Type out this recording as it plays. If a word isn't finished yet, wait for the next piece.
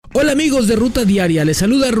Hola amigos de Ruta Diaria, les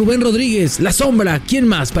saluda Rubén Rodríguez, La Sombra. ¿Quién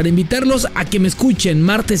más? Para invitarlos a que me escuchen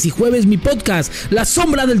martes y jueves mi podcast, La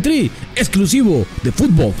Sombra del Tri, exclusivo de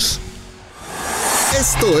Footbox.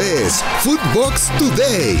 Esto es Footbox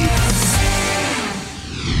Today.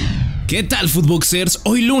 ¿Qué tal, Footboxers?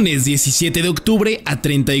 Hoy lunes 17 de octubre, a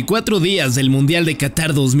 34 días del Mundial de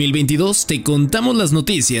Qatar 2022, te contamos las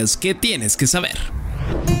noticias que tienes que saber.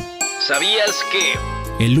 ¿Sabías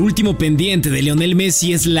que el último pendiente de Lionel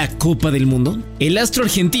Messi es la Copa del Mundo? El astro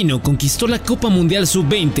argentino conquistó la Copa Mundial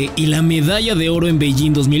Sub-20 y la medalla de oro en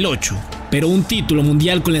Beijing 2008, pero un título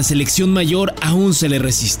mundial con la selección mayor aún se le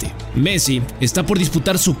resiste. Messi está por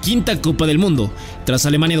disputar su quinta Copa del Mundo, tras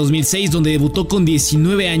Alemania 2006, donde debutó con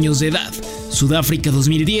 19 años de edad, Sudáfrica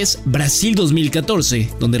 2010, Brasil 2014,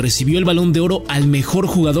 donde recibió el Balón de Oro al mejor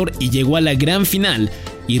jugador y llegó a la gran final,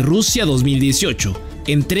 y Rusia 2018.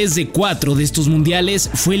 En 3 de 4 de estos mundiales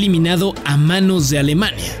fue eliminado a manos de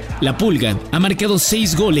Alemania. La Pulga ha marcado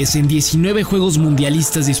 6 goles en 19 juegos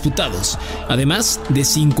mundialistas disputados, además de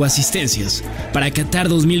 5 asistencias. Para Qatar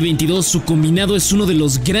 2022, su combinado es uno de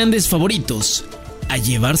los grandes favoritos a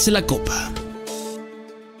llevarse la copa.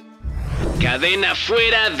 Cadena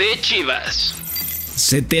fuera de Chivas.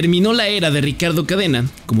 Se terminó la era de Ricardo Cadena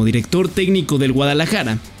como director técnico del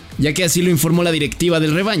Guadalajara, ya que así lo informó la directiva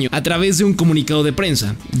del rebaño a través de un comunicado de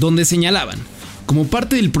prensa, donde señalaban: como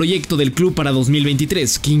parte del proyecto del club para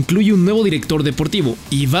 2023, que incluye un nuevo director deportivo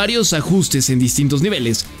y varios ajustes en distintos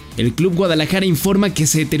niveles, el Club Guadalajara informa que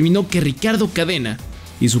se determinó que Ricardo Cadena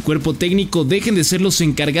y su cuerpo técnico dejen de ser los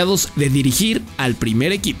encargados de dirigir al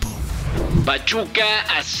primer equipo. Pachuca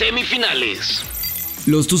a semifinales.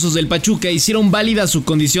 Los Tuzos del Pachuca hicieron válida su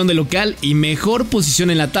condición de local y mejor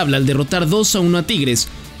posición en la tabla al derrotar 2-1 a Tigres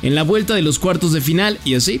en la vuelta de los cuartos de final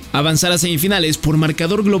y así avanzar a semifinales por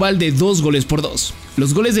marcador global de 2-2.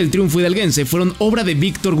 Los goles del triunfo hidalguense fueron obra de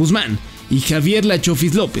Víctor Guzmán y Javier La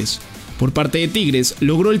Chofis López. Por parte de Tigres,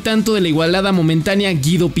 logró el tanto de la igualada momentánea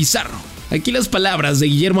Guido Pizarro. Aquí las palabras de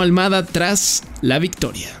Guillermo Almada tras la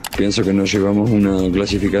victoria. Pienso que nos llevamos una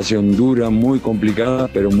clasificación dura, muy complicada,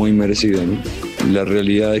 pero muy merecida, ¿no? La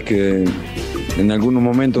realidad es que en algunos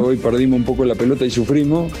momentos hoy perdimos un poco la pelota y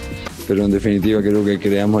sufrimos, pero en definitiva creo que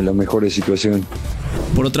creamos las mejores situaciones.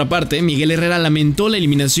 Por otra parte, Miguel Herrera lamentó la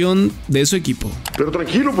eliminación de su equipo. Pero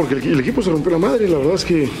tranquilo, porque el equipo se rompió la madre. La verdad es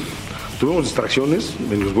que tuvimos distracciones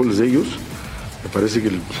en los goles de ellos. Me parece que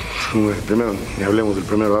el primero, ni hablemos del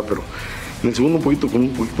primero, ¿verdad? Pero en el segundo con un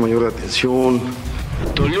poquito mayor de atención.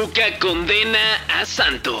 Toluca condena a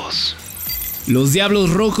Santos. Los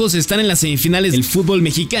Diablos Rojos están en las semifinales del fútbol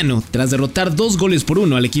mexicano tras derrotar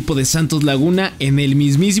 2-1 al equipo de Santos Laguna en el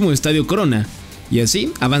mismísimo Estadio Corona y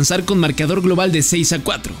así avanzar con marcador global de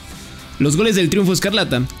 6-4. Los goles del triunfo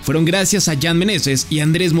escarlata fueron gracias a Jan Meneses y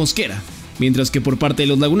Andrés Mosquera, mientras que por parte de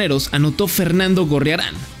los laguneros anotó Fernando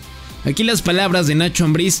Gorriarán. Aquí las palabras de Nacho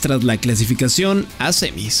Ambriz tras la clasificación a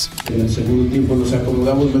semis. En el segundo tiempo nos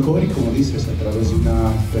acomodamos mejor y, como dices, a través de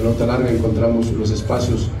una pelota larga encontramos los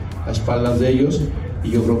espacios a espaldas de ellos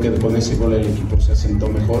y yo creo que con ese gol el equipo se asentó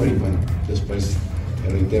mejor y bueno, después,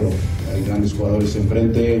 reitero, hay grandes jugadores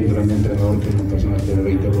enfrente, un gran entrenador que es una persona que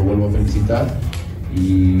reitero lo vuelvo a felicitar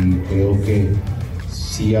y creo que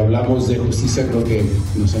si hablamos de justicia creo que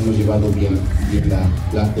nos hemos llevado bien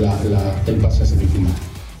el pase a semifinal.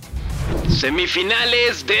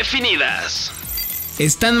 Semifinales definidas.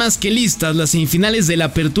 Están más que listas las semifinales de la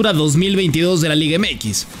Apertura 2022 de la Liga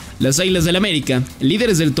MX. Las Águilas del América,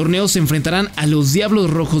 líderes del torneo, se enfrentarán a los Diablos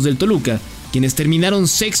Rojos del Toluca, quienes terminaron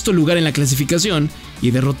sexto lugar en la clasificación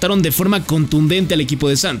y derrotaron de forma contundente al equipo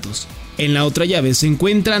de Santos. En la otra llave se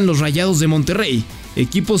encuentran los Rayados de Monterrey,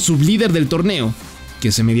 equipo sublíder del torneo,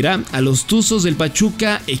 que se medirá a los Tuzos del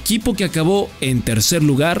Pachuca, equipo que acabó en tercer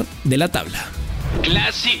lugar de la tabla.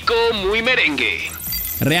 Clásico muy merengue.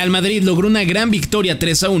 Real Madrid logró una gran victoria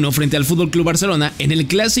 3-1 frente al FC Barcelona en el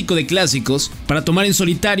Clásico de Clásicos para tomar en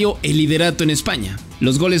solitario el liderato en España.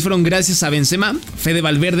 Los goles fueron gracias a Benzema, Fede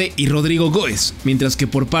Valverde y Rodrigo Góez, mientras que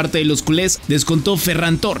por parte de los culés descontó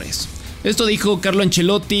Ferran Torres. Esto dijo Carlo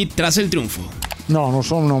Ancelotti tras el triunfo. No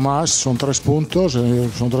son uno más, son 3 puntos.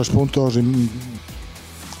 Son 3 puntos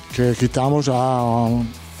que quitamos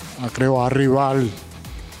creo, a rival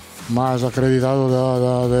más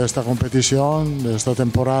acreditado de esta competición, de esta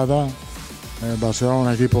temporada.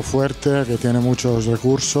 Barcelona es un equipo fuerte que tiene muchos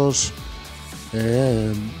recursos.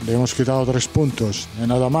 Le hemos quitado 3 puntos y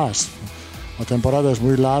nada más. La temporada es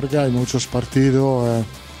muy larga, hay muchos partidos.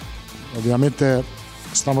 Obviamente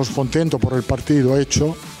estamos contentos por el partido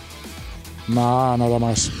hecho, nada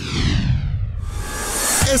más.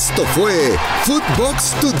 Esto fue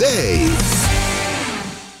Footbox Today.